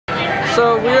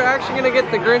So we're actually gonna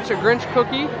get the Grinch a Grinch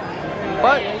cookie,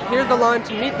 but here's the line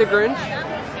to meet the Grinch,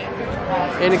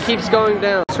 and it keeps going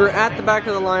down. So we're at the back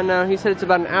of the line now. He said it's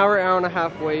about an hour, hour and a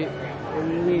half wait,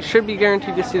 and we should be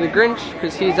guaranteed to see the Grinch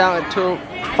because he's out until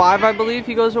 5, I believe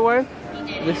he goes away.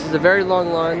 This is a very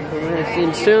long line, but we're gonna see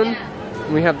him soon,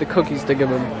 and we have the cookies to give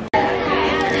him.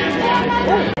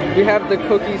 We have the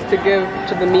cookies to give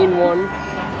to the mean one,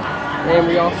 and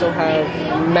we also have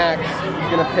Max, who's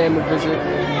gonna pay him a visit.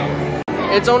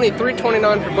 It's only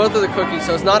 $3.29 for both of the cookies,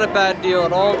 so it's not a bad deal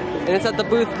at all. And it's at the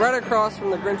booth right across from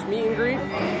the Grinch meet and greet.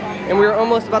 And we are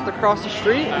almost about to cross the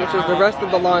street, which is the rest of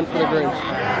the line for the Grinch.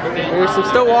 And there's some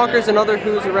still walkers and other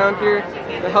who's around here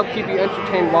to help keep you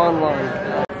entertained while in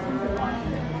line.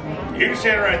 You can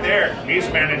stand right there. He's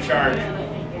the man in charge.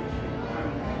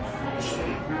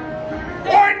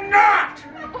 Why not?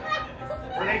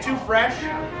 Were they too fresh?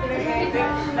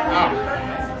 Oh.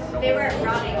 They weren't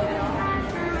rotting at all.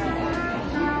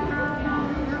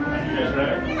 You guys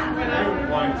ready?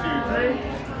 1, 2, 3.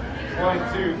 1,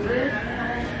 2, 3.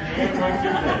 And 1, 2,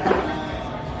 3.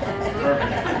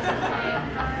 Perfect.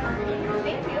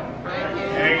 Thank you.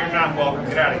 Hey, you're not welcome.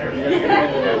 Get out of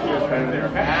here.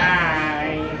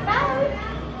 Bye.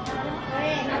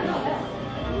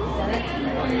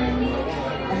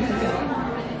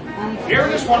 You ever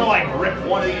just want to like rip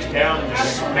one of these down and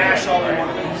just smash all of one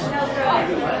of these?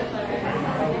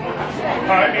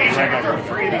 That means I can throw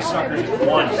 3 of these suckers at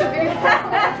once.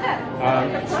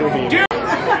 Dude!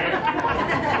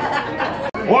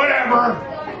 Whatever.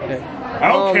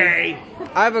 Okay.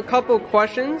 I have a couple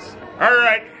questions. All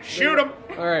right, shoot them.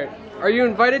 All right. Are you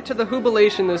invited to the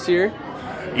Hubilation this year?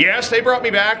 Yes, they brought me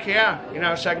back. Yeah, you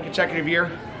know, 2nd consecutive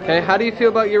year. Okay. How do you feel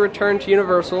about your return to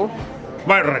Universal?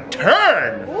 My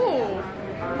return. Ooh.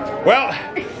 Well,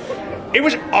 it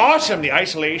was awesome, the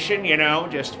isolation, you know,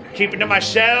 just keeping to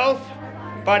myself.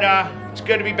 But it's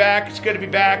good to be back. It's good to be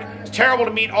back. It's terrible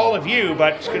to meet all of you,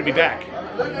 but it's good to be back.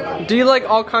 Do you like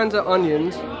all kinds of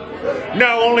onions?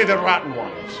 No, only the rotten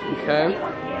ones. Okay.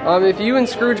 If you and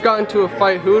Scrooge got into a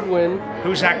fight, who would win?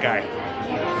 Who's that guy?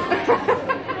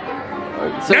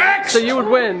 So you would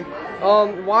win.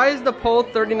 Why is the pole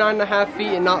 39.5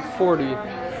 feet and not 40?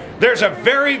 There's a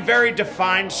very, very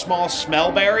defined small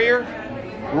smell barrier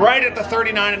right at the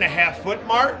 39.5 foot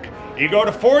mark. You go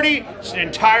to 40, it's an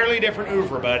entirely different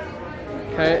oeuvre, bud.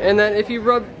 Okay, and then if you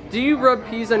do you rub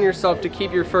peas on yourself to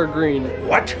keep your fur green?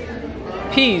 What?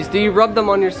 Peas, do you rub them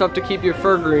on yourself to keep your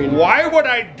fur green? Why would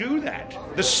I do that?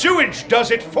 The sewage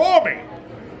does it for me.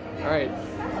 Alright.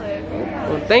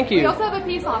 Well, thank you. We also have a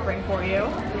peace offering for you.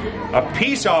 A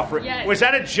peace offering? Yes. Was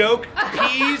that a joke?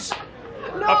 Peas?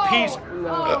 No. A peace?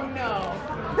 Oh no.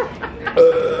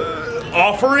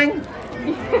 Offering?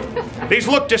 These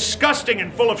look disgusting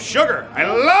and full of sugar. I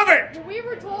love it! We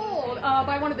were told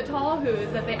by one of the tall who's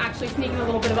that they actually sneak in a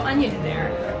little bit of onion in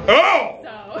there. Oh!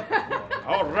 So.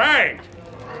 All right.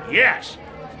 Yes.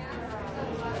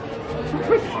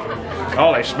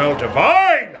 Oh, they smell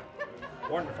divine.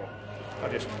 Wonderful. I'll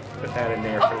just put that in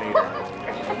there for later.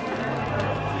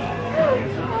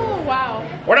 Oh wow.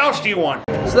 What else do you want?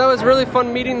 So that was really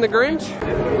fun meeting the Grinch.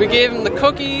 We gave him the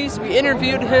cookies, we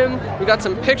interviewed him, we got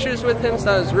some pictures with him, so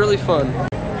that was really fun.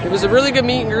 It was a really good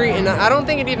meet and greet, and I don't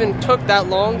think it even took that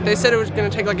long. They said it was going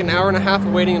to take like an hour and a half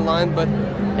of waiting in line, but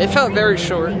it felt very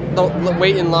short, the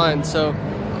wait in line. So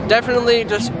definitely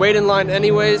just wait in line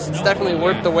anyways. It's definitely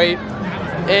worth the wait.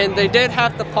 And they did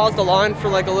have to pause the line for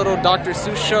like a little Dr.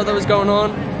 Seuss show that was going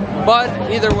on, but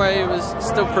either way, it was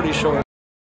still pretty short.